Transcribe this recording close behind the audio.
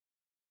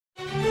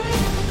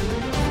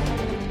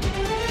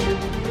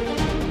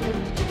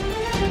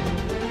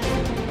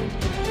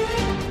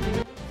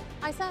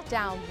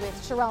down with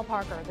Cherelle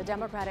Parker, the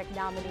Democratic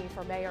nominee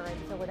for mayor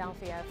in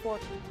Philadelphia, for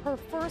her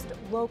first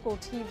local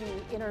TV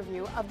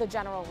interview of the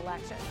general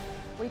election.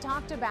 We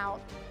talked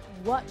about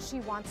what she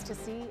wants to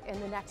see in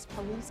the next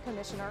police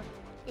commissioner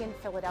in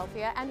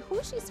Philadelphia and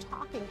who she's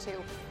talking to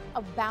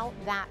about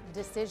that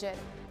decision.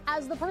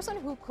 As the person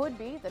who could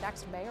be the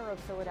next mayor of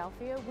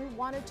Philadelphia, we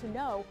wanted to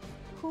know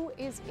who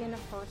is in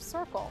her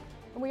circle.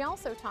 And we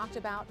also talked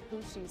about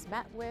who she's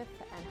met with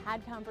and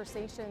had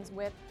conversations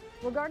with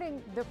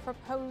regarding the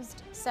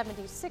proposed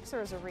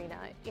 76ers arena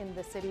in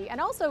the city,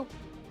 and also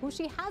who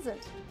she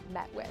hasn't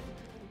met with.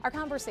 Our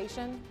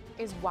conversation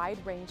is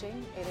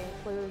wide-ranging. It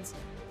includes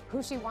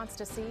who she wants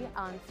to see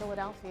on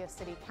Philadelphia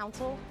City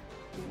Council,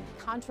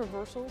 the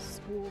controversial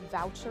school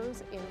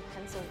vouchers in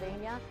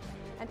Pennsylvania,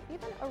 and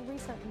even a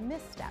recent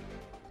misstep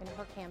in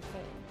her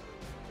campaign.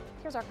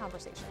 Here's our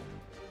conversation.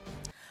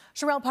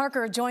 Cherelle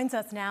Parker joins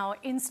us now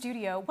in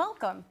studio.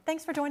 Welcome.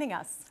 Thanks for joining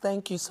us.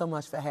 Thank you so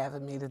much for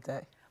having me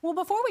today. Well,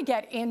 before we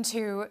get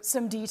into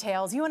some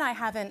details, you and I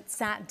haven't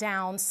sat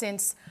down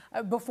since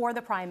before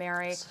the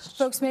primary.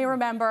 Folks may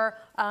remember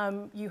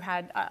you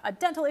had a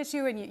dental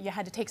issue and you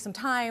had to take some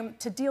time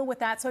to deal with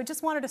that. So I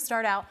just wanted to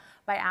start out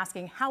by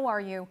asking, how are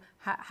you?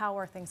 How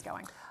are things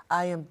going?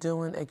 I am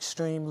doing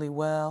extremely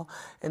well.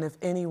 And if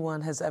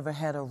anyone has ever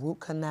had a root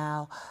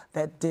canal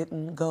that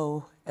didn't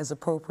go as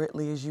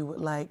appropriately as you would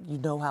like, you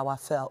know how I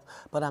felt.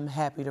 But I'm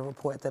happy to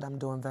report that I'm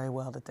doing very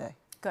well today.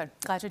 Good.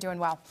 Glad you're doing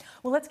well.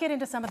 Well, let's get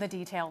into some of the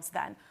details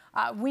then.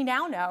 We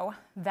now know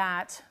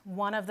that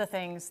one of the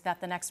things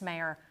that the next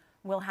mayor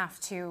will have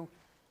to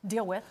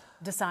deal with,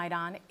 decide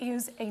on,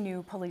 is a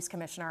new police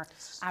commissioner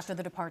after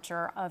the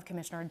departure of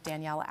Commissioner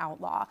Danielle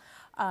Outlaw.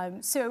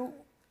 So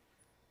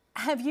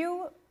have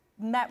you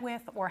met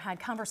with or had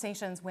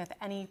conversations with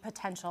any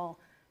potential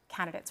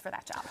candidates for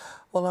that job?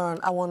 Well, Lauren,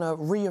 I want to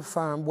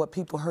reaffirm what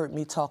people heard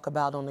me talk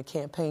about on the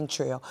campaign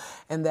trail,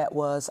 and that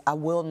was I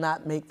will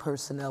not make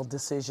personnel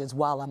decisions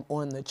while I'm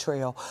on the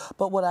trail.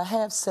 But what I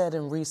have said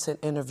in recent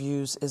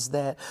interviews is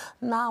that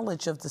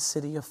knowledge of the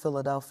city of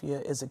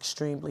Philadelphia is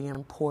extremely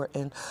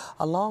important,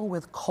 along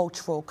with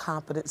cultural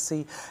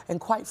competency and,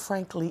 quite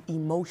frankly,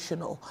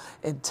 emotional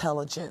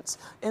intelligence.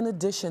 In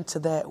addition to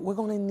that, we're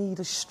going to need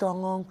a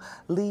strong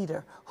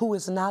leader who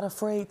is not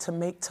afraid to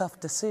make tough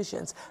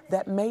decisions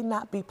that may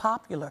not be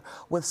popular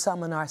with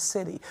some in our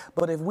city.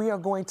 But if we are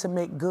going to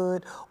make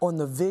good on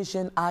the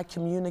vision I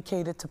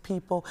communicated to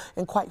people,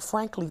 and quite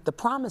frankly, the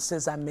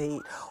promises I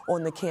made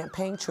on the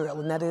campaign trail,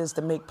 and that is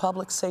to make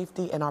public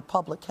safety and our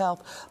public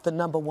health the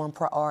 #1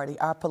 priority.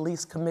 Our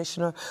police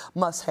commissioner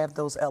must have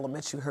those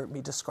elements you heard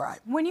me describe.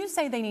 When you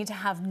say they need to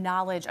have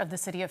knowledge of the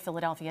city of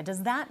Philadelphia,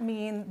 does that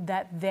mean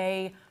that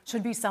they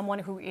should be someone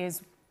who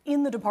is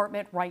in the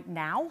department right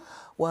now?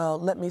 Well,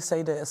 let me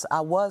say this.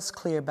 I was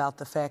clear about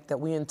the fact that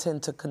we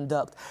intend to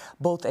conduct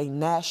both a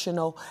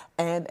national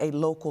and a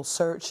local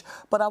search,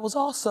 but I was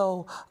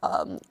also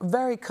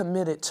very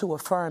committed to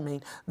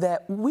affirming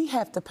that we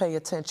have to pay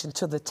attention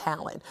to the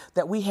talent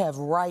that we have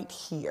right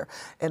here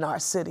in our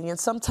city. And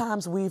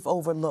sometimes we've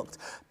overlooked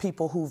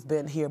people who've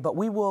been here, but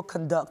we will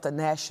conduct a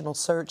national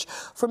search.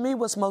 For me,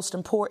 what's most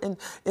important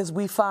is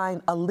we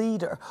find a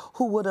leader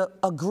who would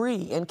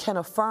agree and can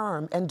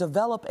affirm and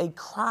develop a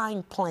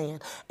crime plan,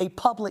 a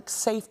public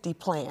safety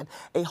plan,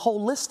 a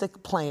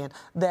holistic plan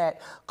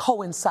that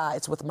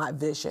coincides with my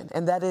vision,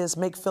 and that is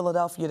make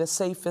Philadelphia the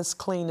safest,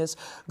 cleanest,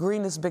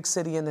 greenest big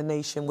city in the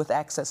nation with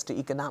access to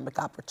economic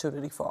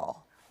opportunity for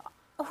all.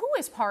 Who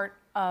is part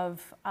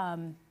of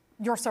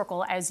your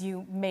circle as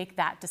you make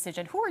that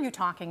decision? Who are you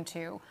talking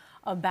to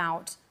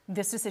about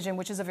this decision,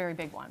 which is a very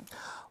big one?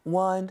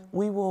 One,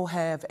 we will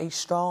have a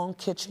strong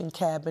kitchen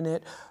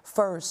cabinet,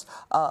 first,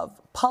 of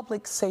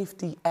public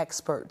safety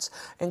experts.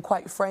 And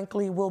quite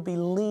frankly, we'll be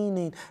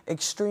leaning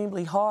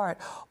extremely hard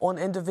on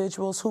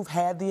individuals who've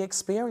had the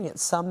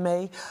experience. Some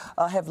may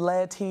have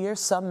led here,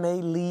 some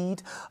may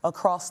lead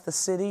across the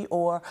city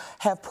or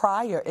have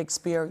prior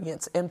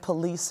experience in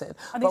policing.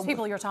 Are these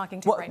people you're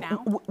talking to right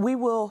now? We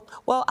will,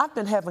 well, I've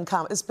been having,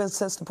 it's been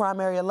since the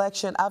primary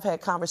election, I've had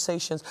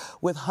conversations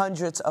with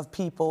hundreds of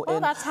people. Well,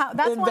 that's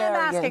why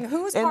I'm asking,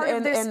 who's part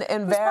of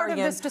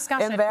this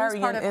discussion? Who's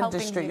part of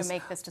helping you to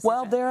make this decision?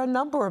 Well, there are a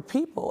number of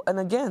people, and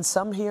again,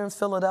 some here in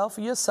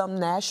Philadelphia, some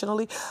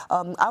nationally.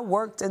 I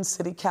worked in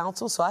city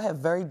council, so I have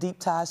very deep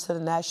ties to the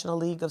National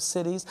League of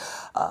Cities.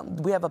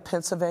 We have a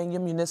Pennsylvania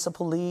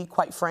Municipal League.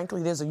 Quite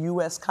frankly, there's a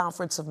U.S.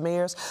 Conference of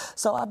Mayors.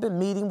 So I've been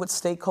meeting with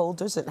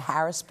stakeholders in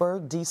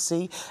Harrisburg,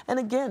 D.C., and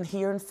again,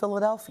 here in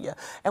Philadelphia.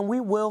 And we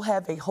will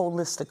have a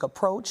holistic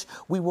approach.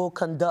 We will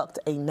conduct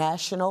a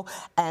national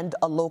and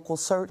a local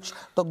search.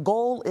 The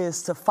goal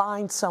is to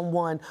find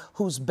someone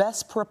who's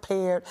best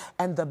prepared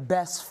and the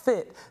best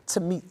fit to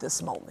meet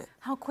this moment.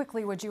 How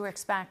quickly would you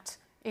expect,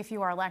 if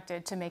you are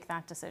elected, to make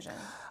that decision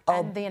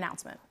and the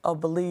announcement? Oh,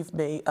 believe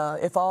me,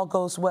 if all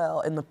goes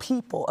well and the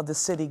people of the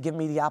city give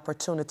me the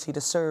opportunity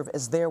to serve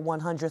as their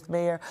 100th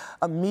mayor,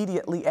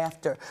 immediately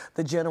after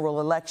the general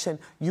election,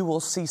 you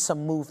will see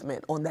some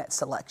movement on that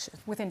selection.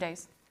 Within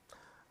days?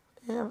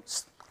 Yeah,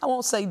 I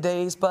won't say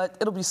days, but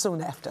it'll be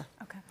soon after.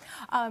 Okay.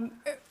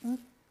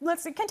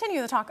 Let's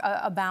continue to talk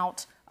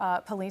about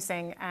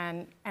policing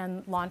and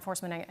law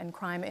enforcement and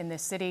crime in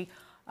this city.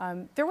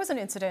 There was an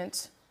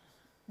incident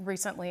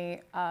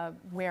recently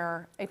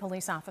where a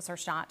police officer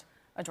shot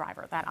a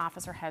driver. That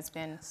officer has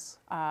been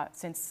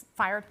since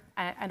fired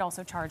and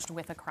also charged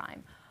with a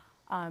crime.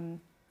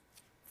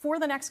 For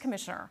the next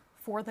commissioner,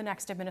 for the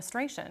next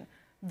administration,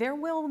 there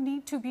will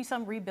need to be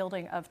some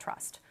rebuilding of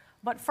trust.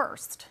 But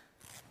first,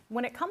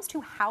 when it comes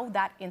to how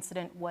that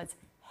incident was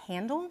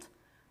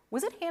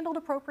it handled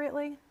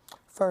appropriately?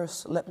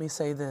 First, let me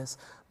say this.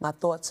 My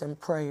thoughts and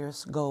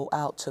prayers go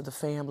out to the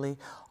family,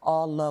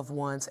 all loved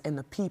ones, and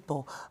the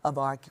people of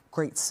our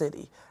great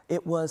city.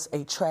 It was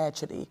a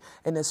tragedy,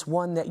 and it's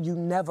one that you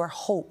never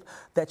hope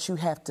that you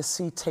have to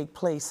see take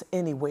place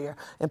anywhere,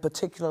 and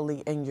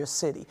particularly in your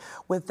city.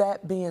 With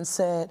that being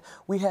said,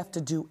 we have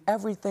to do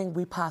everything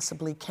we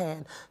possibly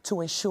can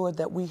to ensure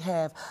that we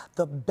have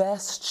the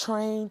best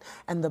trained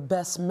and the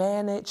best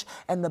managed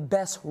and the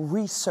best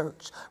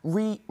resourced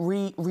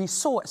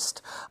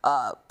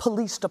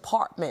police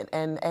department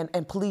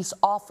and police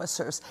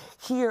officers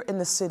here in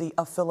the city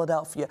of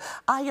Philadelphia.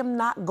 I am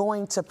not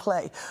going to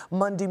play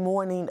Monday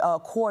morning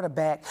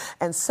quarterback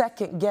and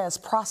second guess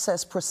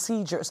process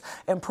procedures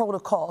and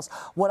protocols.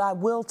 What I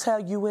will tell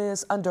you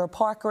is, under a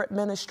Parker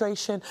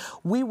administration,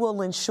 we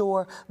will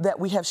ensure that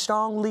we have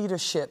strong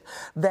leadership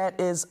that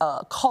is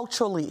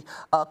culturally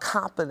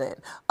competent,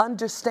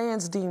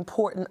 understands the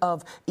importance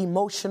of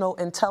emotional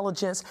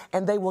intelligence,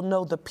 and they will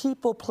know the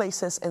people,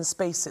 places, and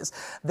spaces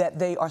that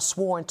they are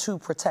sworn to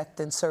protect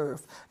and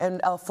serve.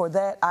 And for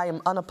that, I am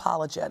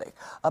unapologetic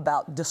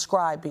about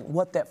describing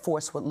what that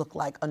force would look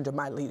like under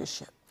my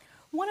leadership.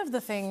 One of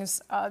the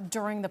things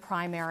during the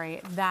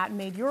primary that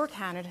made your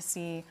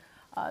candidacy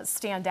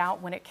stand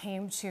out when it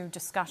came to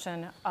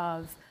discussion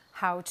of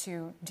how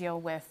to deal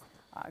with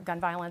gun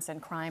violence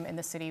and crime in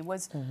the city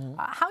was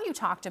how you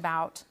talked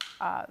about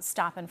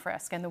stop and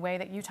frisk, and the way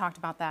that you talked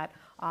about that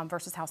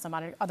versus how some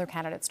other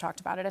candidates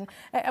talked about it. And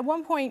at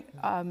one point,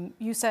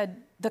 you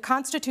said the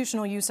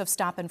constitutional use of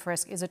stop and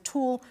frisk is a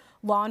tool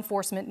law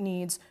enforcement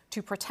needs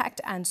to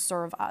protect and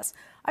serve us.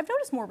 I've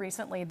noticed more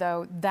recently,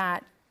 though,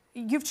 that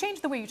you've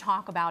changed the way you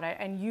talk about it,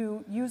 and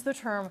you use the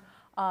term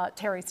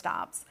Terry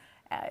stops.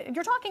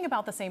 You're talking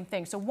about the same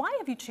thing. So why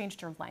have you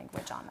changed your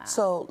language on that?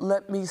 So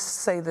let me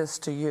say this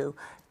to you.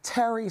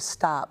 Terry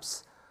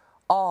stops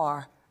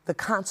are the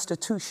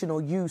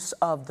constitutional use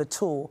of the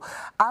tool.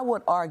 I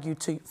would argue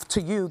to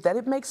you that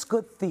it makes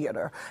good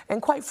theater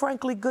and, quite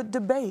frankly, good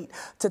debate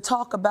to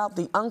talk about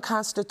the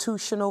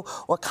unconstitutional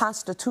or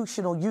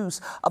constitutional use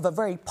of a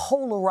very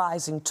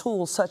polarizing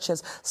tool such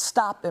as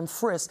stop and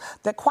frisk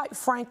that, quite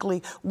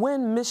frankly,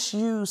 when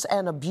misused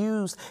and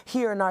abused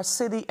here in our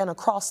city and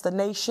across the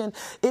nation,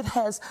 it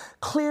has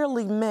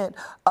clearly meant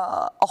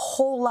a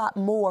whole lot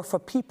more for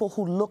people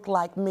who look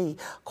like me,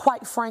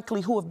 quite frankly,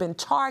 who have been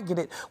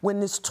targeted when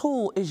this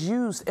tool is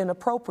used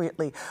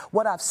inappropriately.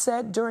 What I've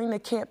said during the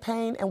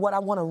campaign and what I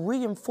want to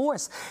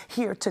reinforce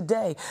here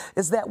today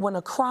is that when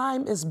a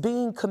crime is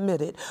being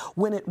committed,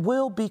 when it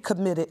will be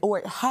committed or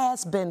it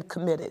has been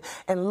committed,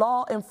 and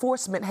law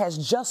enforcement has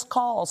just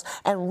cause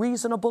and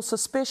reasonable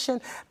suspicion,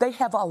 they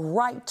have a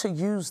right to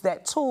use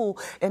that tool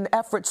in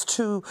efforts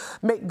to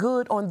make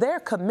good on their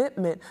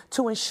commitment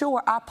to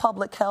ensure our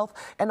public health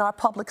and our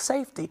public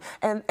safety.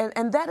 And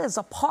that is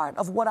a part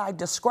of what I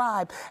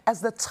describe as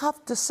the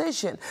tough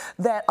decision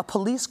that a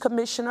police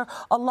commissioner,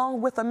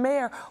 along with a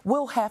mayor,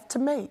 will have to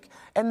make.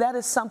 And that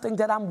is something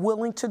that I'm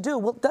willing to do.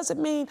 Well, does it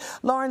mean,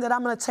 Lauren, that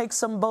I'm going to take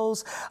some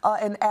bows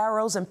and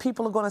arrows and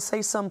people are going to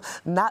say some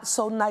not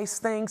so nice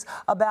things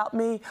about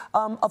me?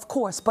 Of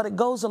course, but it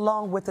goes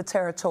along with the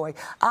territory.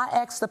 I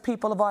asked the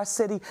people of our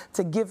city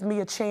to give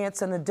me a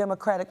chance in the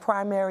Democratic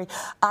primary.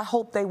 I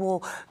hope they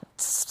will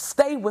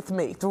stay with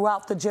me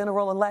throughout the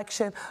general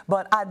election,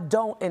 but I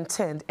don't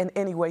intend in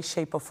any way,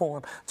 shape, or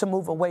form to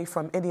move away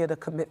from any of the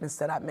commitments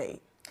that I made.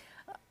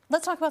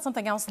 Let's talk about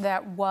something else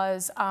that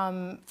was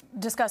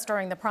discussed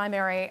during the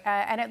primary,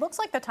 and it looks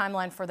like the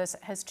timeline for this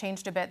has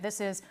changed a bit.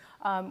 This is,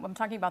 I'm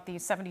talking about the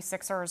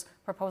 76ers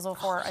proposal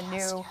for a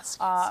new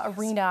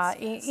arena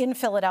in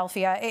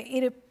Philadelphia.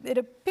 It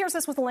appears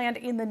this was land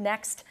in the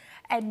next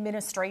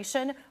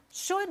administration.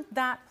 Should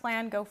that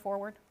plan go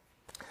forward?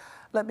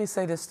 Let me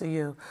say this to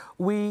you.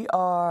 We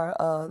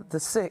are the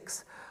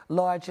sixth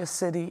largest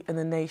city in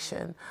the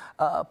nation,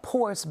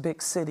 poorest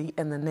big city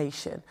in the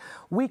nation.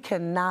 We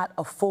cannot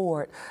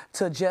afford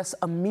to just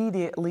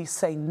immediately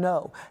say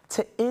no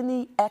to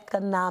any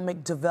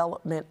economic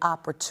development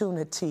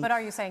opportunity. But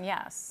are you saying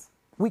yes?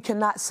 We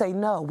cannot say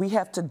no. We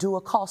have to do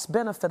a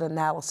cost-benefit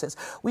analysis.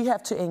 We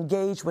have to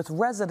engage with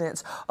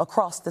residents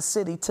across the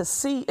city to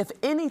see if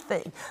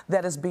anything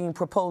that is being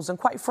proposed, and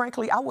quite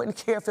frankly, I wouldn't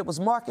care if it was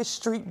Market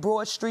Street,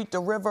 Broad Street,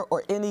 the river,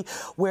 or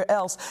anywhere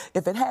else.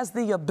 If it has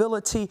the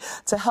ability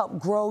to help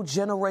grow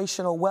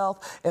generational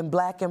wealth in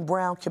Black and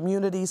brown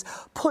communities,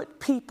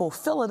 put people,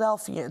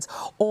 Philadelphians,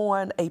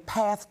 on a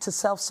path to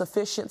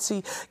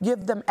self-sufficiency,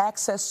 give them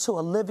access to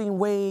a living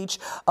wage,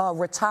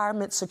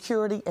 retirement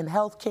security, and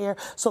health care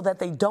so that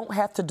they they don't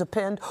have to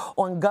depend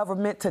on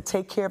government to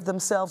take care of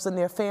themselves and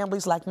their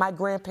families like my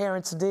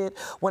grandparents did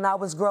when I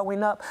was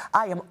growing up,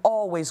 I am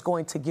always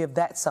going to give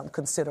that some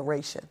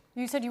consideration.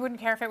 You said you wouldn't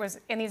care if it was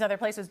in these other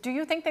places. Do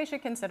you think they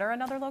should consider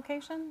another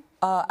location?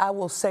 I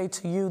will say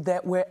to you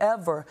that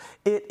wherever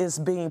it is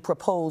being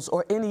proposed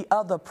or any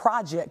other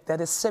project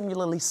that is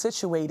similarly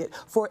situated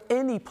for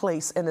any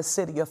place in the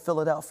city of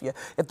Philadelphia,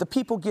 if the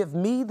people give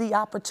me the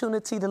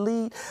opportunity to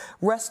lead,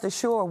 rest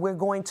assured we're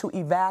going to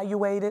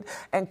evaluate it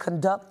and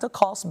conduct a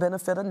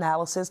cost-benefit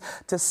analysis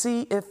to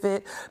see if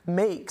it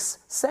makes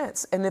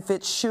sense and if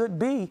it should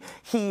be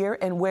here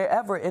and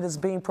wherever it is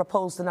being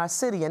proposed in our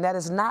city. And that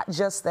is not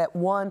just that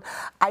one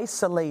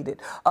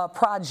isolated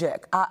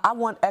project. I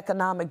want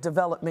economic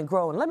development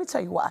growing. Let me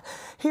tell you why.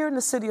 Here in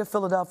the city of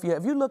Philadelphia,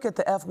 if you look at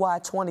the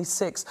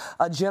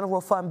FY26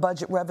 general fund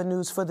budget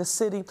revenues for the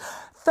city,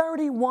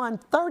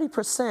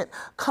 30%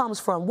 comes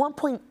from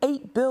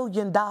 $1.8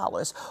 billion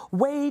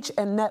wage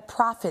and net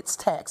profits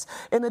tax.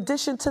 In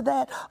addition to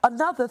that,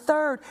 another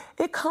third,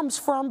 it comes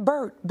from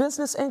BIRT,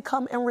 business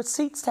income and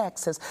receipts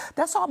taxes.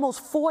 That's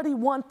almost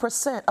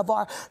 41% of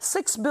our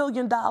 $6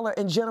 billion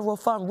in general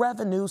fund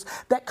revenues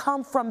that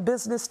come from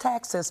business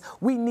taxes.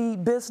 We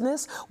need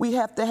business. We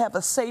have to have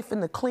a safe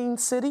and a clean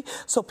city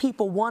so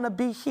people want to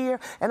be here.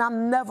 And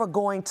I'm never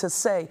going to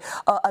say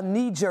a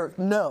knee-jerk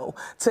no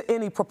to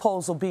any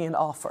proposal being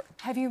offered.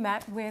 Have you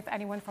met with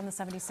anyone from the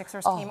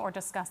 76ers team or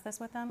discussed this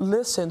with them?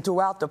 Listen,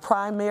 throughout the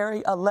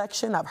primary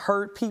election, I've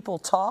heard people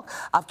talk.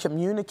 I've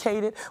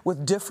communicated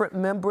with different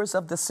members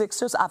of the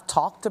Sixers. I've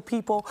talked to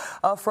people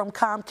from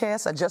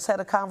Comcast. I just had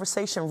a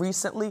conversation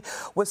recently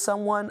with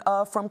someone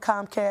from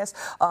Comcast.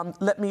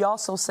 Let me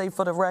also say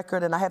for the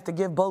record, and I have to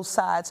give both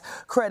sides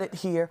credit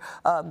here,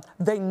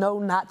 they know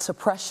not to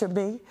pressure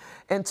me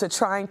into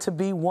trying to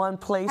be one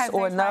place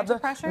or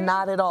another.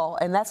 Not at all.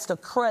 And that's the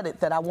credit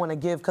that I want to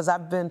give, because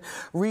I've been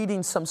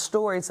reading some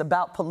stories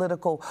about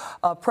political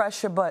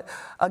pressure. But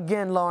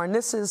again, Lauren,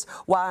 this is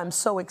why I'm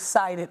so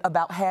excited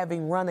about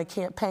having run a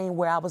campaign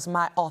where I was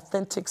my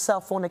authentic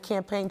self on the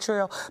campaign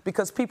trail,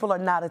 because people are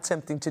not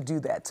attempting to do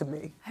that to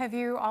me. Have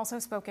you also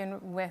spoken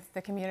with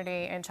the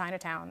community in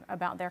Chinatown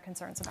about their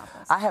concerns about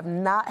this? I have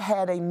not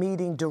had a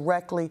meeting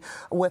directly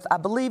with, I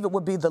believe it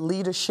would be the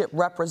leadership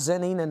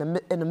representing in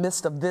the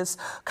midst of this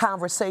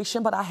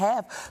conversation, but I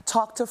have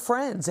talked to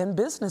friends and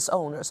business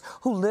owners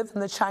who live in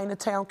the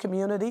Chinatown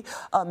community.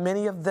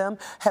 Many of them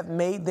have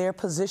made their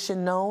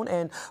position known,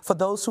 and for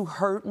those who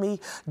heard me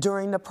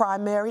during the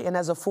primary and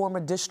as a former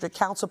district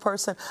council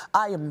person,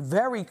 I am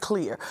very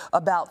clear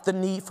about the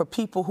need for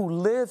people who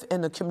live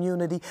in the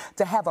community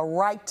to have a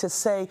right to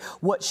say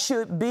what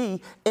should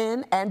be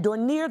in and or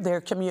near their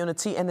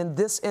community, and in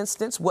this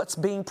instance, what's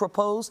being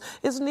proposed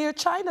is near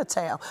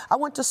Chinatown. I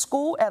went to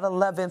school at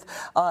 11th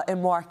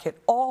and Market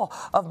all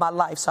of my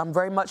life, so I'm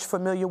very much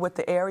familiar with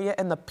the area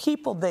and the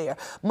people there,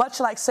 much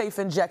like safe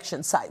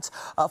injection sites,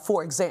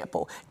 for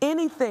example.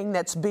 Anything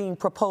that's being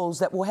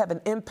proposed that will have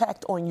an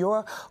impact on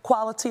your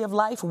quality of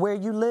life, where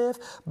you live,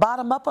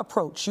 bottom-up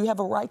approach. You have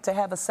a right to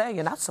have a say,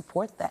 and I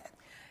support that.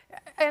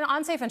 And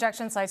on safe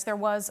injection sites, there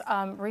was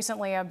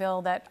recently a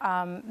bill that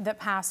that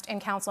passed in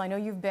council. I know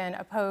you've been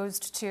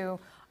opposed to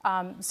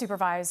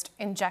supervised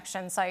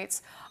injection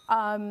sites.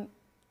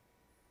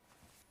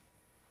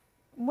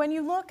 When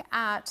you look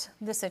at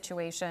the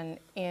situation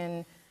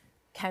in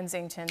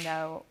Kensington,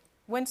 though,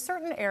 when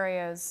certain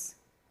areas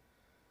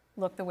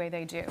look the way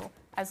they do,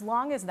 as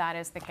long as that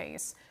is the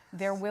case,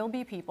 there will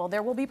be people,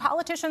 there will be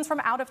politicians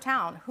from out of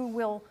town who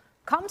will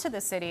come to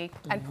the city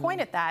and point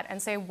at that and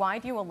say, why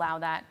do you allow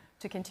that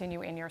to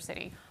continue in your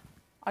city?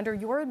 Under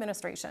your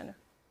administration,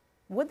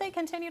 would they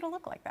continue to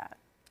look like that?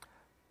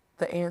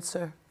 The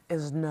answer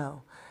is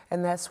no.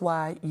 And that's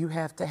why you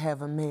have to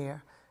have a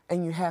mayor,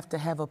 and you have to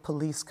have a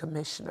police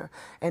commissioner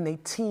and a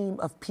team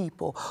of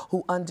people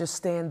who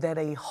understand that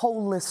a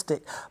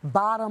holistic,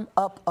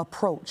 bottom-up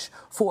approach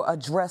for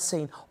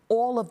addressing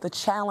all of the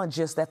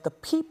challenges that the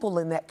people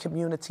in that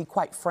community,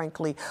 quite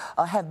frankly,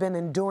 have been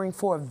enduring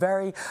for a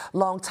very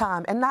long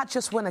time, and not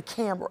just when a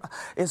camera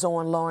is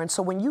on, Lauren.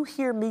 So when you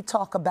hear me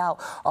talk about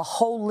a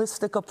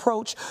holistic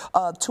approach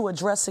to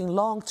addressing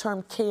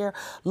long-term care,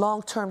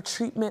 long-term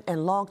treatment,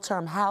 and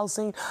long-term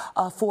housing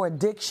for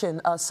addiction,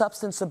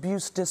 substance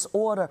abuse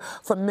disorder,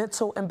 for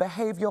mental and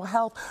behavioral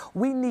health,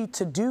 we need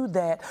to do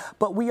that,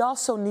 but we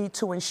also need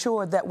to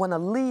ensure that when a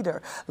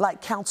leader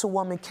like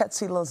Councilwoman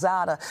Ketsi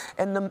Lozada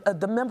and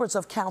the members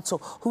of council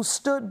who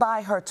stood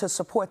by her to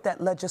support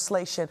that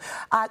legislation,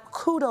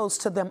 kudos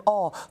to them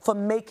all for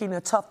making a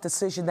tough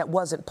decision that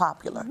wasn't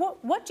popular.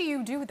 What do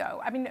you do,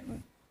 though? I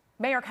mean,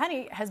 Mayor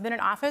Kenney has been in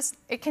office.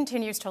 It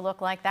continues to look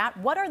like that.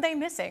 What are they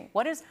missing?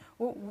 What's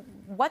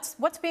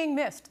being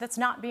missed that's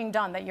not being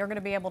done that you're going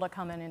to be able to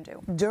come in and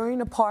do? During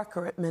the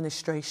Parker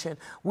administration,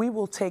 we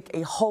will take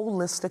a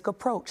holistic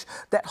approach.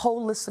 That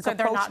holistic approach.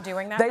 So they're not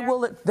doing that?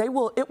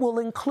 It will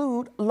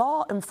include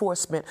law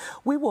enforcement.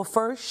 We will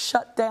first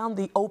shut down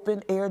the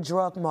open air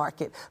drug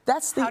market.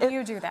 How do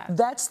you do that?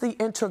 That's the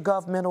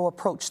intergovernmental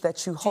approach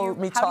that you heard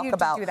me talk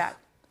about. How do you do that?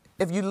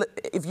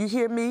 if you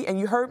hear me, and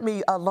you heard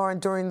me, Lauren,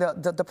 during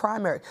the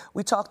primary,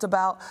 we talked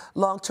about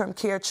long-term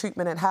care,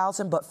 treatment, and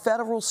housing, but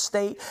federal,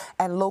 state,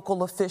 and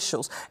local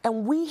officials.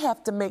 And we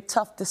have to make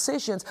tough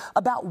decisions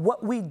about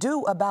what we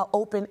do about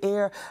open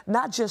air,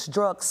 not just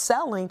drug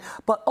selling,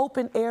 but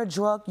open air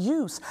drug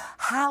use.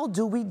 How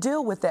do we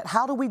deal with that?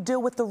 How do we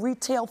deal with the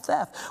retail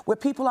theft, where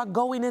people are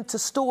going into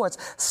stores,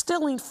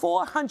 stealing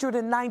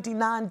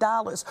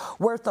 $499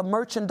 worth of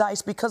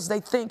merchandise because they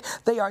think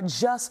they are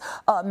just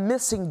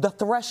missing the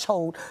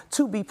threshold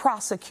to be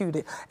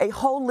prosecuted? A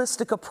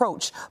holistic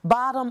approach,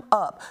 bottom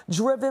up,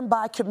 driven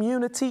by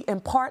community in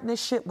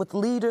partnership with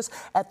leaders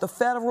at the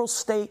federal,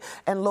 state,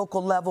 and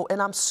local level.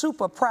 And I'm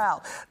super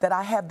proud that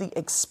I have the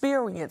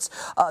experience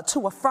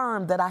to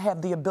affirm that I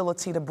have the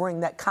ability to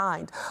bring that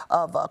kind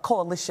of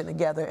coalition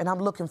together, and I'm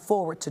looking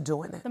forward to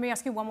doing it. Let me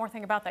ask you one more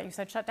thing about that. You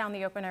said shut down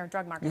the open air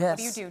drug market.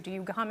 Yes. What do? Do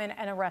you come in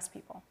and arrest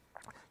people?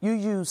 You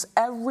use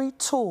every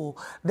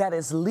tool that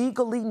is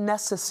legally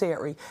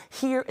necessary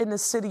here in the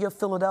city of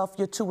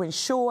Philadelphia to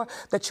ensure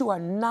that you are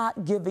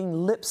not giving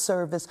lip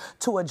service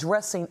to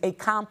addressing a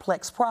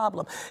complex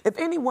problem. If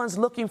anyone's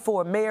looking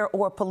for a mayor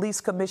or a police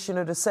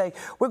commissioner to say,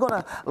 we're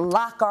going to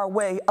lock our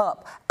way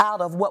up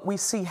out of what we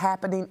see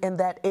happening in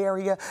that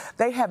area,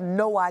 they have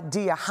no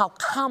idea how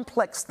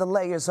complex the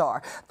layers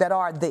are that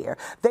are there.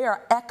 They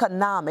are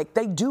economic.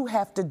 They do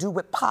have to do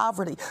with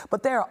poverty,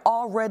 but there are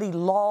already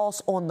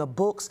laws on the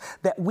books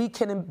that we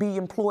can be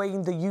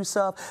employing the use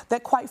of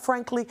that, quite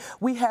frankly,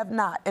 we have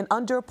not. And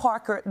under a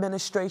Parker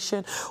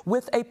administration,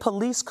 with a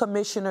police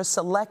commissioner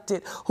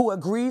selected who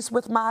agrees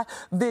with my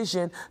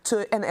vision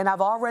and I've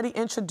already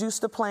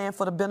introduced the plan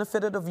for the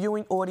benefit of the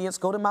viewing audience.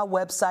 Go to my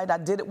website. I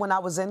did it when I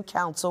was in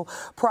council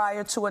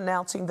prior to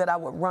announcing that I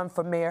would run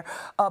for mayor.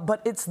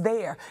 But it's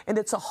there, and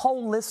it's a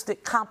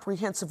holistic,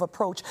 comprehensive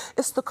approach.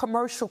 It's the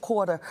commercial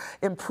quarter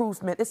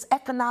improvement. It's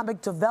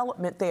economic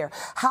development there,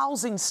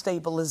 housing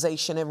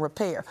stabilization and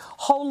repair.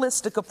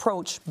 Holistic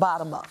approach,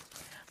 bottom up.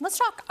 Let's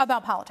talk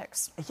about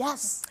politics.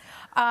 Yes.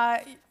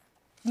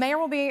 Mayor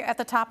will be at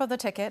the top of the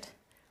ticket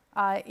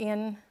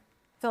in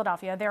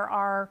Philadelphia. There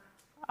are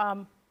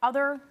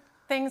other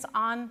things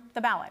on the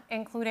ballot,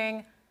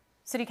 including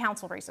city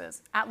council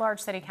races,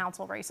 at-large city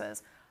council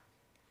races.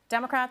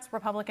 Democrats,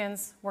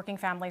 Republicans, Working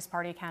Families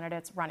Party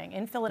candidates running.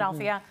 In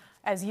Philadelphia,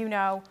 as you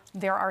know,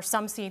 there are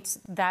some seats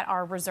that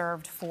are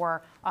reserved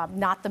for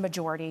not the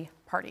majority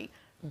party.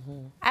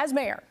 As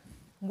mayor,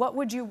 what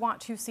would you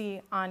want to see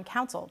on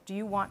council? Do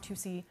you want to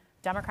see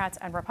Democrats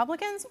and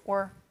Republicans,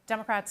 or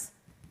Democrats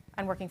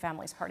and Working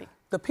Families Party?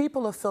 The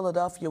people of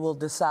Philadelphia will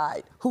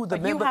decide who the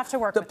members. You have to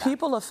work with them. The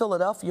people of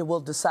Philadelphia will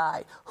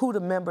decide who the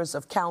members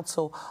of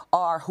council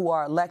are who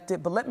are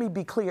elected. But let me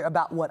be clear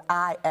about what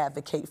I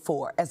advocate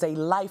for as a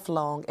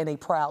lifelong and a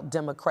proud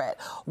Democrat.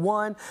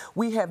 One,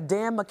 we have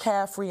Dan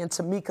McCaffrey and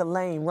Tamika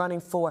Lane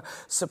running for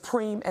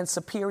Supreme and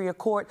Superior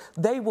Court.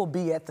 They will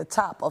be at the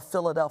top of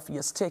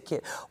Philadelphia's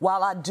ticket.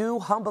 While I do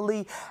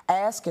humbly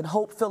ask and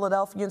hope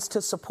Philadelphians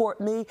to support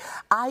me,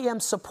 I am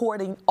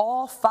supporting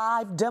all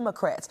 5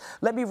 Democrats.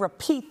 Let me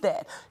repeat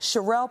that.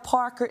 Cherelle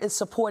Parker is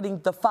supporting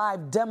the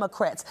 5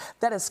 Democrats.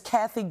 That is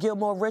Kathy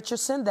Gilmore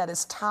Richardson, that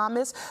is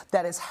Thomas,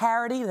 that is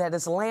Harity, that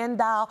is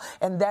Landau,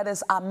 and that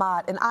is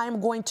Ahmad. And I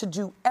am going to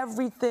do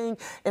everything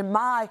in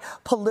my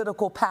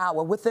political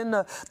power within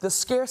the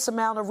scarce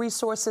amount of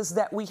resources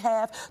that we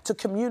have to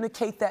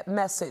communicate that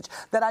message,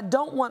 that I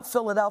don't want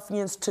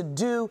Philadelphians to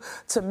do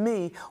to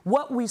me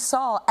what we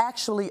saw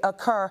actually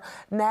occur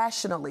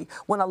nationally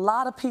when a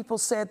lot of people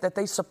said that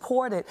they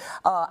supported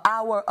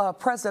our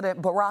President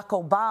Barack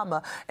Obama,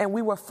 and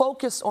we were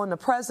focused on the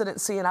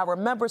presidency. And I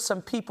remember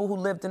some people who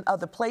lived in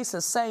other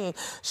places saying,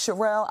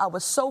 Cherelle, I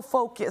was so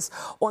focused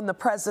on the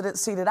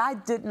presidency that I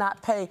did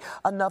not pay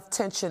enough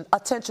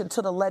attention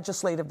to the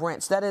legislative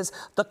branch, that is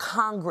the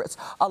Congress,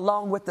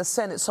 along with the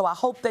Senate. So I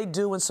hope they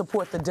do and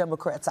support the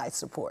Democrats I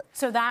support.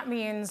 So that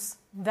means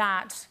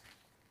that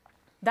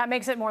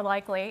makes it more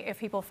likely, if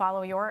people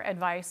follow your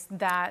advice,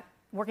 that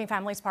Working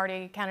Families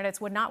Party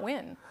candidates would not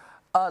win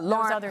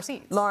those other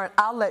seats. Lauren,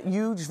 I'll let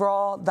you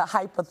draw the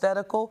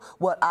hypothetical.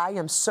 What I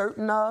am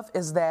certain of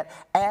is that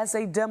as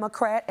a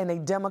Democrat and a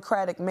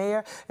Democratic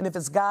mayor, and if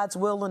it's God's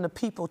will and the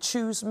people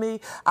choose me,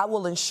 I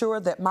will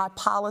ensure that my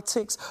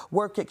politics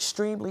work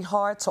extremely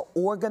hard to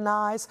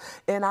organize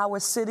in our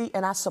city,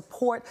 and I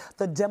support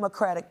the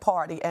Democratic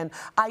Party. And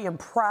I am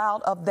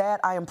proud of that.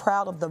 I am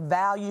proud of the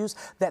values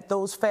that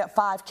those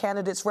 5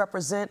 candidates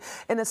represent.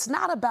 And it's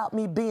not about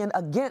me being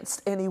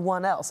against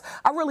anyone else.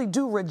 I really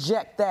do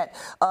reject that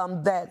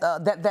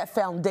that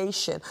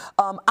foundation.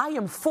 I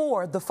am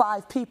for the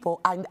 5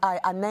 people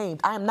I named.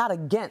 I am not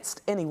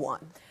against anyone.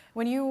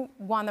 When you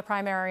won the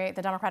primary,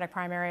 the Democratic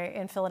primary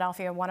in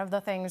Philadelphia, one of the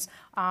things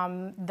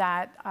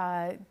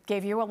that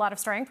gave you a lot of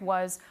strength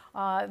was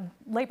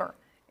labor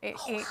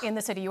in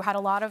the city. You had a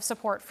lot of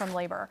support from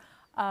labor.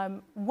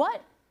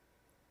 What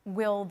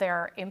will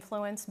their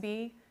influence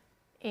be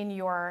in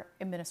your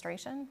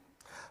administration?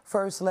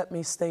 First, let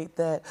me state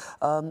that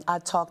I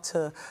talk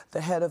to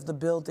the head of the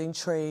building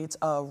trades,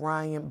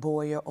 Ryan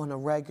Boyer, on a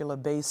regular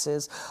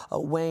basis,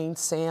 Wayne,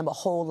 Sam, a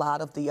whole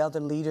lot of the other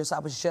leaders. I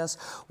was just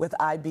with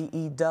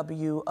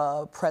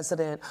IBEW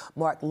President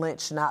Mark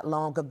Lynch not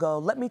long ago.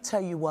 Let me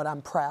tell you what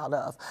I'm proud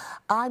of.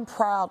 I'm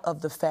proud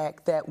of the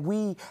fact that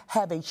we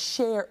have a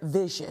shared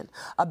vision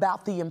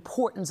about the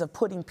importance of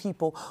putting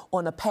people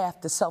on a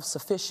path to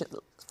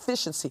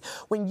self-sufficiency.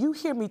 When you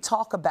hear me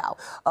talk about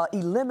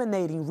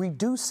eliminating,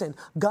 reducing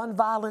gun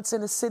violence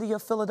in the city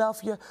of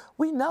Philadelphia,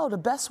 we know the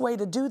best way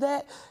to do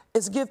that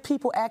is give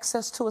people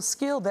access to a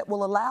skill that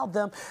will allow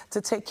them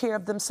to take care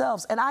of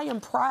themselves. And I am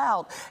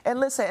proud and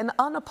listen and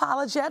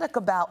unapologetic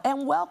about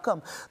and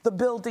welcome the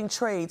building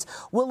trades'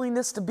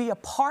 willingness to be a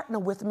partner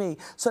with me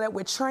so that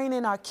we're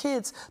training our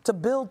kids to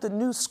build the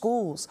new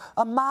schools,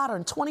 a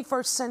modern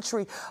 21st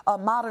century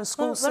modern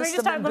school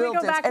system and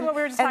buildings. Let me go back to what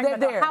we were just talking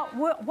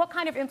about. What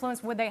kind of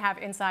influence would they have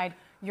inside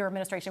your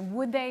administration?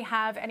 Would they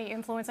have any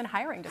influence in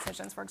hiring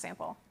decisions, for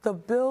example? The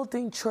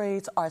building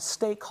trades are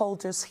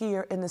stakeholders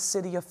here in the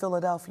city of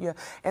Philadelphia,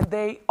 and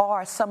they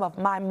are some of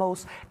my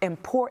most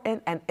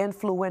important and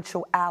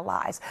influential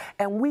allies.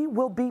 And we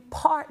will be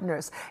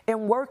partners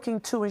in working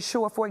to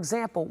ensure, for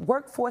example,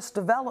 workforce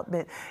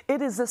development.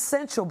 It is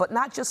essential, but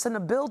not just in the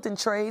building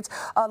trades,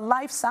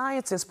 life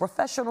sciences,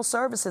 professional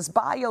services,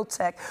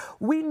 biotech.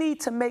 We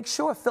need to make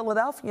sure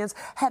Philadelphians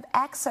have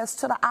access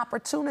to the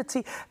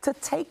opportunity to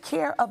take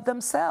care of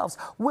themselves.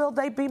 Will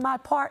they be my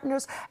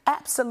partners?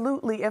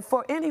 Absolutely. And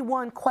for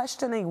anyone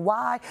questioning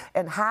why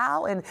and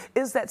how, and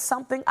is that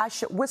something I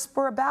should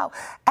whisper about?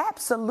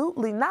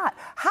 Absolutely not.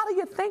 How do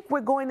you think we're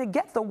going to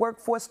get the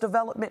workforce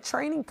development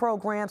training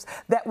programs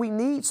that we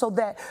need so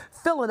that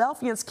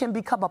Philadelphians can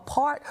become a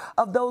part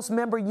of those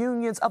member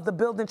unions of the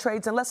building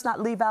trades? And let's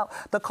not leave out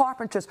the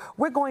carpenters.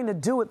 We're going to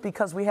do it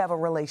because we have a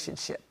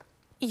relationship.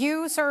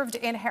 You served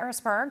in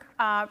Harrisburg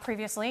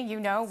previously. You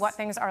know what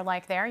things are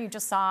like there. You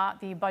just saw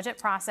the budget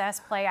process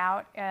play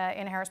out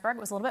in Harrisburg. It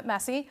was a little bit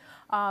messy.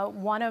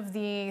 One of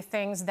the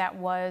things that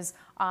was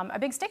a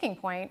big sticking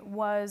point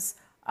was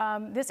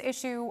this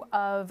issue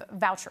of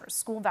vouchers,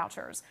 school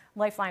vouchers,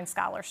 lifeline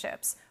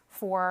scholarships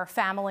for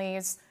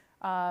families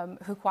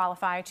who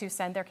qualify to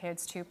send their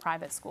kids to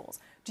private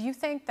schools. Do you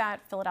think that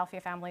Philadelphia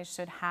families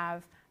should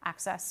have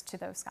access to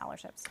those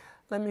scholarships?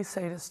 Let me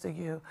say this to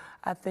you.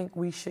 I think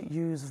we should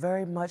use,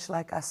 very much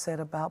like I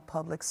said about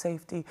public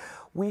safety,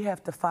 we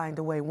have to find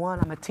a way. One,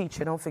 I'm a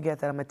teacher. Don't forget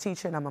that I'm a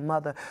teacher and I'm a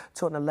mother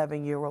to an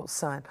 11-year-old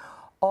son.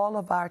 All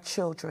of our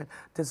children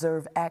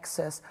deserve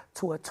access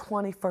to a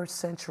 21st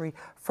century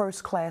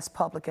first-class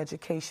public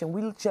education.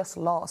 We just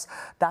lost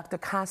Dr.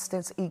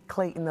 Constance E.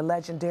 Clayton, the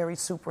legendary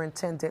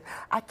superintendent.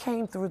 I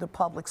came through the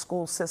public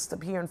school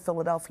system here in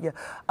Philadelphia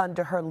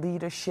under her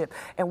leadership,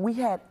 and we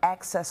had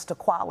access to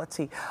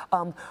quality.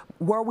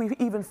 Were we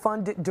even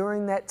funded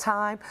during that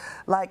time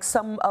like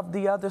some of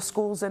the other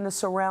schools in the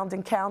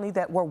surrounding county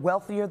that were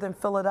wealthier than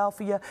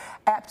Philadelphia?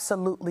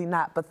 Absolutely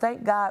not. But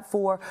thank God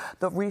for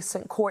the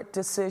recent court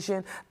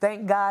decision.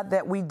 Thank God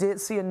that we did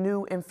see a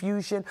new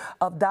infusion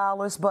of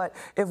dollars. But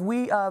if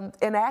we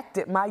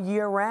enacted my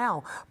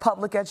year-round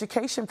public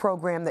education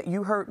program that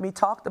you heard me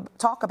talk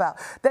about,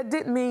 that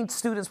didn't mean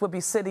students would be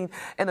sitting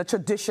in a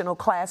traditional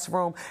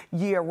classroom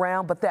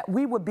year-round, but that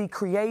we would be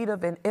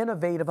creative and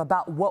innovative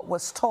about what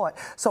was taught.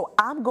 So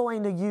I'm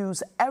going to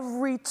use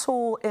every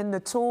tool in the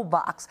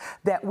toolbox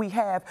that we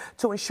have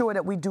to ensure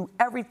that we do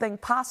everything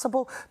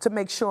possible to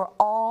make sure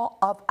all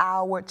of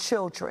our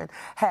children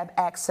have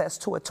access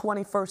to a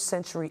 21st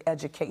century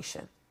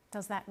education.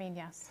 Does that mean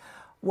yes?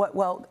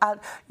 Well,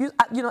 you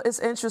know, it's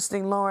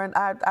interesting, Lauren.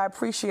 I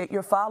appreciate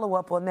your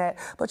follow-up on that.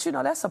 But, you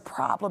know, that's a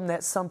problem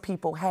that some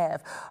people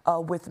have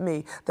with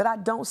me, that I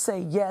don't say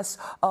yes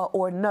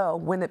or no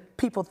when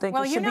people think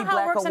it should be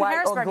black or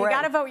white or gray. You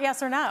got to vote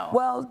yes or no.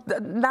 Well,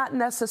 not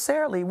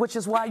necessarily, which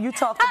is why you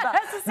talked about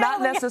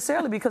not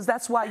necessarily, because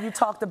that's why you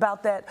talked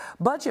about that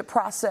budget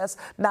process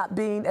not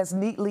being as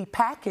neatly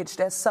packaged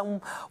as some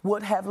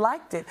would have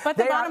liked it. But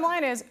the bottom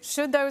line is,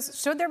 should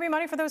there be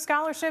money for those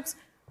scholarships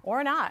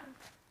or not?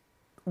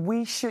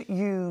 We should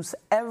use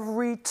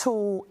every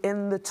tool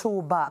in the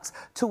toolbox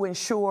to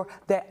ensure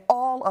that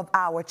all of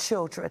our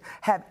children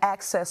have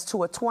access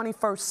to a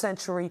 21st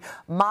century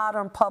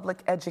modern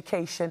public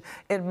education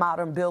in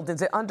modern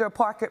buildings. And under a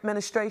Parker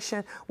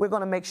administration, we're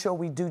going to make sure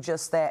we do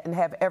just that and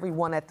have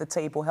everyone at the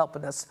table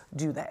helping us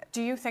do that.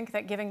 Do you think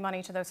that giving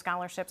money to those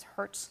scholarships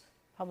hurts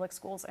public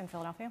schools in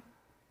Philadelphia?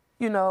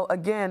 You know,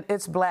 again,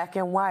 it's black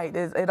and white.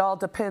 It all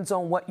depends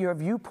on what your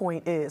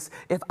viewpoint is.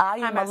 If I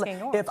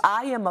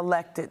am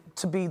elected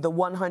to be the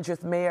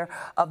 100th mayor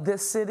of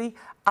this city,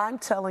 I'm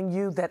telling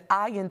you that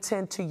I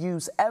intend to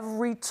use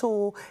every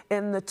tool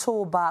in the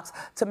toolbox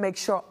to make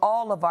sure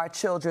all of our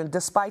children,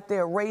 despite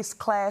their race,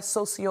 class,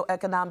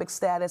 socioeconomic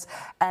status,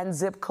 and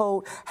zip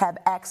code, have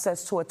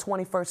access to a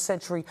 21st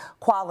century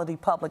quality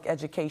public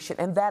education.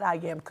 And that I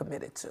am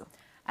committed to.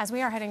 As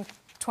we are heading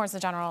towards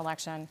the general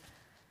election,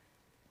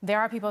 there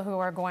are people who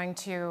are going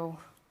to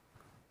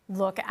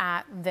look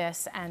at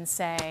this and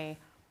say,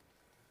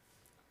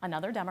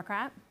 another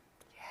Democrat.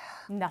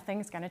 Yeah.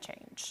 Nothing's going to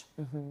change.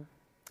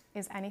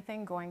 Is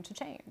anything going to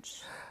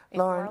change if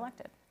you are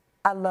elected?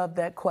 I love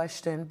that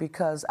question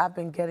because I've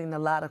been getting a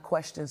lot of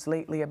questions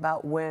lately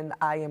about when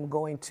I am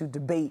going to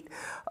debate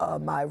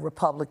my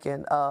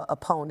Republican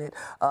opponent.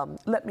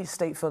 Let me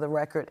state for the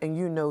record, and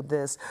you know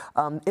this,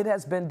 it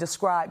has been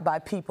described by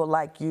people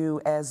like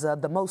you as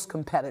the most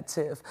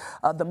competitive,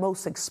 the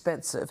most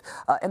expensive,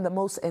 and the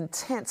most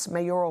intense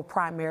mayoral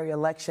primary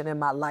election in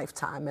my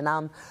lifetime. And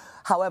I'm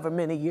however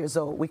many years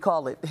old. We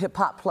call it hip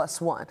hop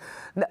 +1.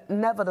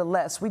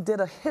 Nevertheless, we did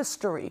a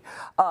history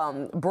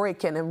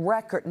breaking and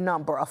record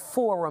number of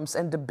forums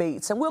and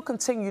debates, and we'll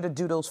continue to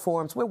do those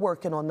forums. We're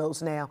working on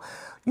those now.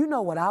 You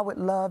know what I would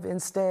love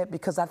instead,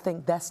 because I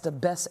think that's the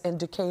best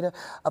indicator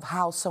of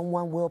how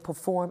someone will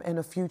perform in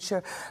the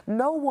future.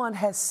 No one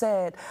has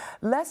said,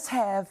 let's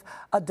have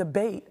a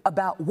debate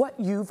about what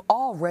you've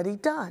already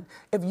done.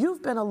 If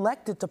you've been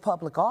elected to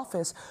public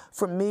office,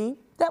 for me,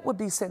 that would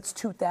be since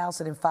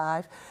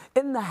 2005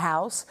 in the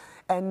House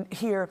and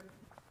here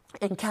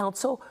in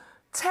Council.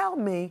 Tell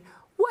me,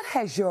 what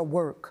has your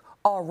work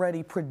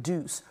already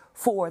produced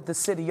for the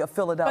city of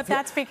Philadelphia? But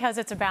that's because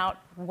it's about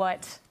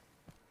what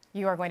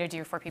you are going to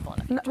do for people in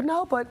the future.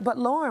 No, but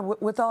Lauren,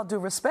 with all due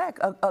respect,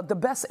 the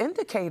best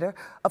indicator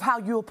of how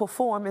you'll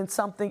perform in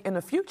something in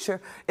the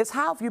future is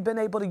how have you been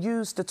able to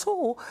use the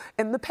tool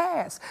in the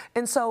past.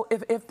 And so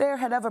if there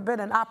had ever been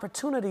an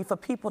opportunity for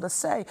people to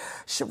say,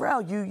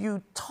 Cherelle,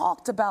 you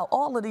talked about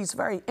all of these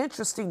very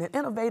interesting and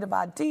innovative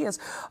ideas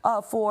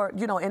for,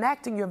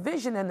 enacting your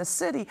vision in the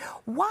city,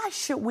 why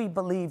should we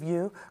believe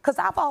you? Because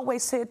I've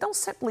always said, don't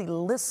simply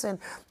listen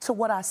to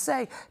what I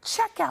say.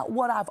 Check out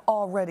what I've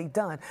already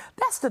done.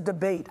 That's the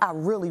debate I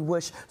really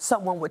wish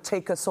someone would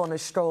take us on a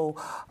stroll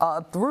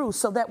through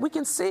so that we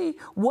can see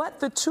what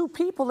the two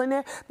people in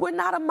there, we're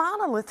not a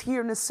monolith here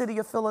in the city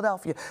of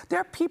Philadelphia. There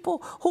are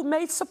people who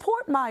may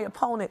support my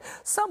opponent,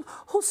 some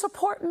who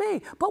support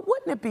me, but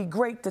wouldn't it be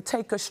great to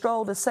take a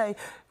stroll to say,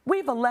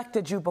 we've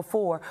elected you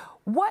before.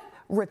 What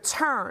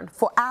return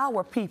for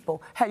our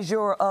people has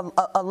your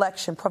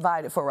election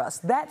provided for us?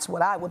 That's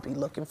what I would be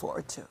looking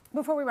forward to.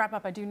 Before we wrap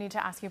up, I do need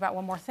to ask you about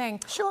one more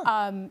thing. Sure.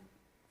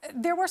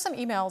 There were some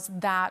emails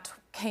that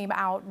came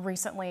out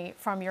recently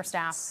from your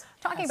staff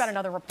talking about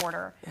another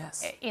reporter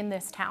in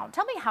this town.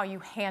 Tell me how you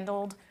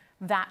handled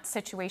that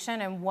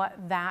situation and what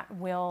that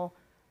will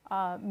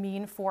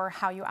mean for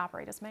how you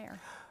operate as mayor.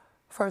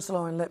 First,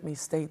 Lauren, let me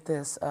state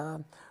this.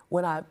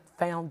 When I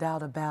found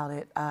out about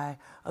it, I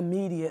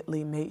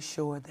immediately made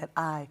sure that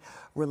I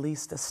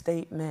released a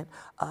statement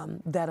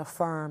that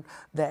affirmed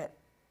that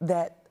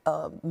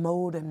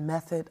mode and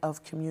method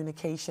of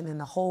communication and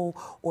the whole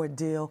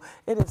ordeal,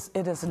 it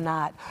is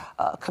not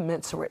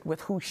commensurate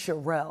with who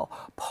Cherelle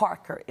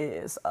Parker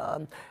is.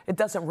 It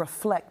doesn't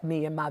reflect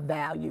me and my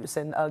values.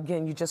 And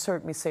again, you just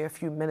heard me say a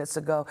few minutes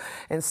ago,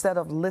 instead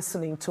of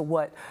listening to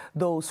what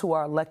those who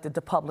are elected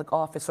to public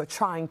office are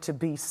trying to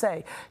be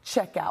say,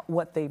 check out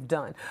what they've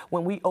done.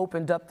 When we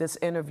opened up this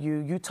interview,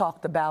 you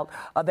talked about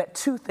that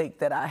toothache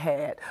that I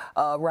had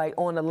right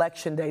on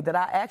election day that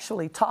I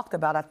actually talked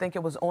about. I think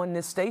it was on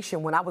this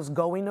station when I was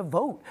going to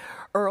vote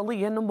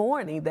early in the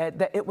morning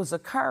that it was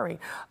occurring.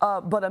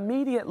 But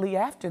immediately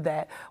after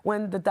that,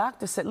 when the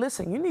doctor said,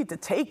 listen, you need to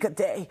take a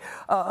day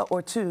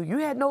or two, you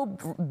had no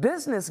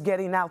business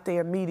getting out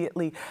there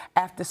immediately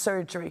after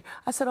surgery.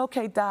 I said,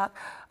 okay, doc,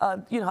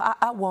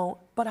 I won't.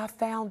 But I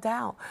found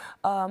out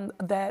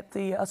that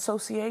the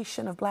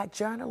Association of Black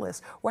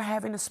Journalists were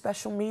having a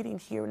special meeting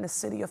here in the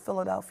city of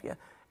Philadelphia.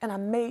 And I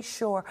made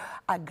sure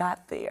I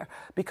got there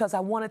because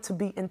I wanted to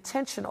be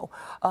intentional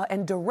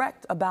and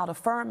direct about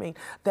affirming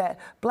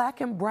that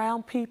Black and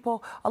brown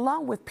people,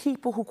 along with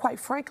people who quite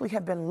frankly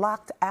have been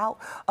locked out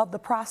of the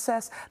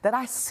process, that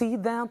I see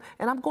them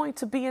and I'm going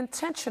to be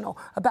intentional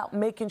about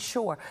making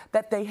sure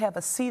that they have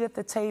a seat at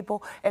the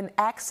table and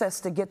access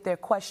to get their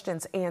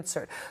questions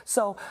answered.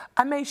 So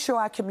I made sure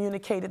I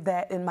communicated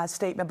that in my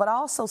statement, but I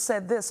also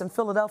said this in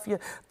Philadelphia,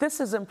 this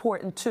is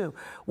important too.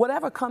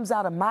 Whatever comes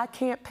out of my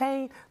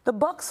campaign, the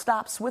buck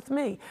stops with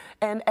me.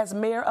 And as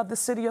mayor of the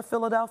city of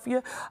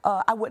Philadelphia,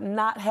 I would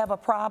not have a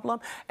problem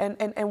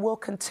and will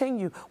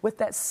continue with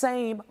that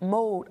same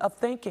mode of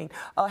thinking.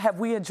 Have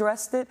we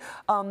addressed it?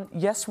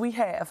 Yes, we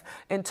have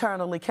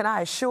internally. Can I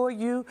assure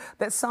you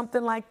that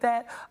something like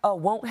that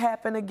won't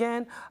happen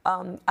again?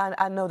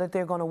 I know that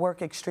they're going to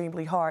work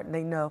extremely hard, and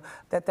they know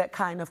that that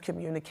kind of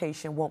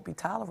communication won't be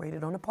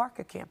tolerated on the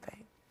Parker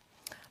campaign.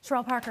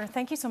 Cherelle Parker,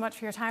 thank you so much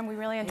for your time. We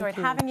really enjoyed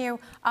having you.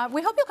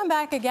 We hope you'll come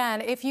back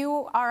again. If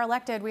you are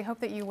elected, we hope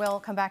that you will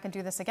come back and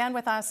do this again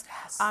with us.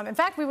 Yes. In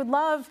fact, we would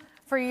love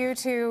for you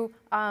to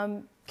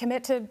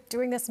commit to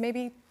doing this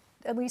maybe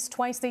at least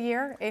twice a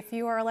year if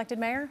you are elected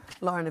mayor.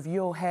 Lauren, if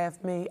you'll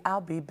have me,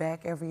 I'll be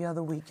back every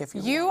other week if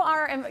you You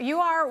are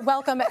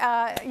welcome.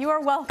 You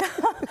are welcome.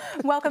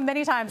 Welcome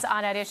many times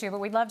on that issue, but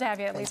we'd love to have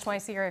you at least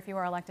twice a year if you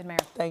are elected mayor.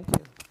 Thank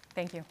you.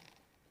 Thank you.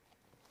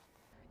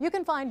 You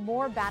can find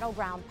more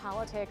Battleground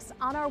Politics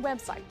on our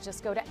website.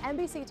 Just go to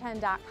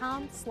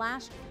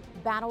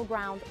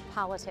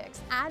NBC10.com/battlegroundpolitics.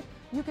 And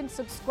you can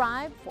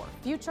subscribe for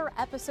future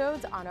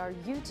episodes on our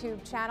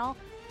YouTube channel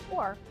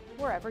or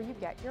wherever you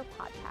get your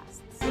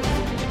podcasts.